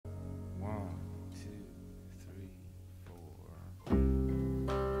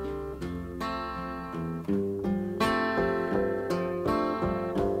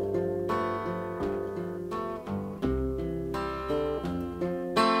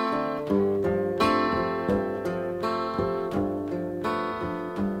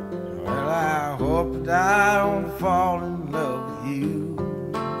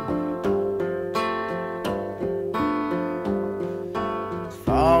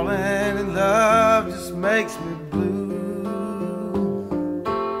just makes me blue.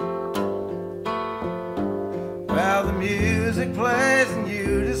 Well, the music plays and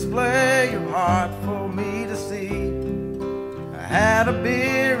you display your heart for me to see. I had a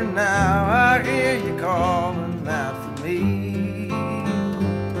beer and now I hear you calling out for me.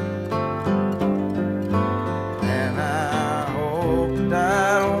 And I hope that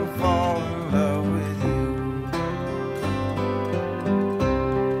I don't fall in love with you.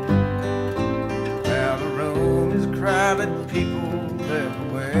 Well, the room is crowded, people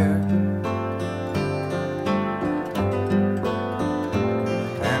everywhere.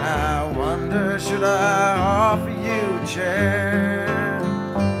 And I wonder, should I offer you a chair?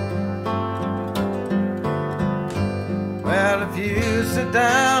 Well, if you sit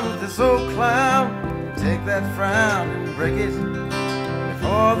down with this old clown, take that frown and break it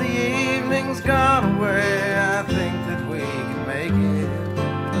before the evening's gone away, I think that we can make it.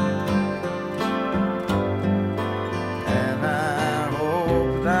 And I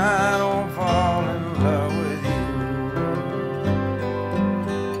hope that I don't fall in love with you.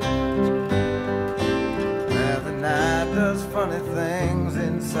 Well, the night does funny things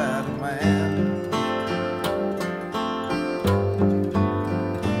inside a man.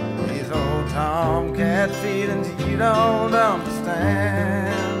 Tomcat feelings you don't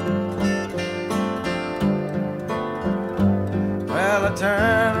understand. Well, I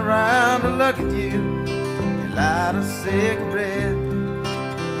turn around to look at you. You light a cigarette.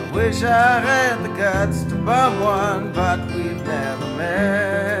 I wish I had the guts to bum one, but we've never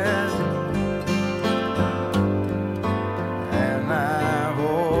met. And I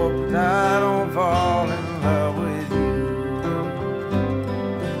hope that I don't fall in love with you.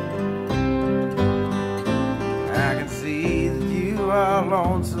 You are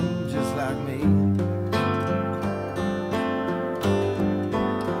lonesome just like me,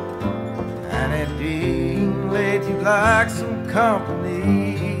 and it being late you'd like some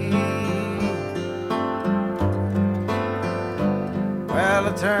company. Well,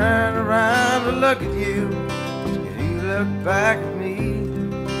 I turn around to look at you, and you look back at me.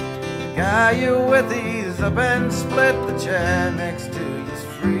 The guy you're with, he's up and split. The chair next to you's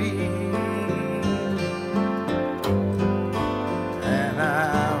free.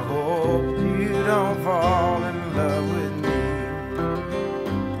 I hope you don't fall in love with me.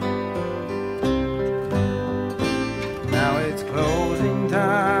 Now it's closing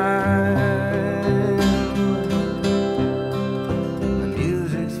time. The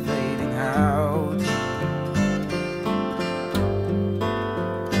music's fading out.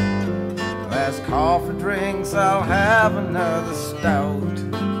 Last coffee drinks, I'll have another stout.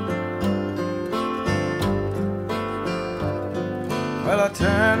 Well, I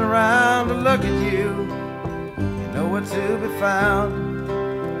turn around to look at you. You know where to be found.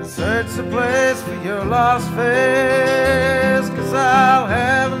 I search the place for your lost face, 'cause I'll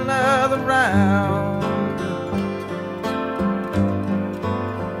have another round.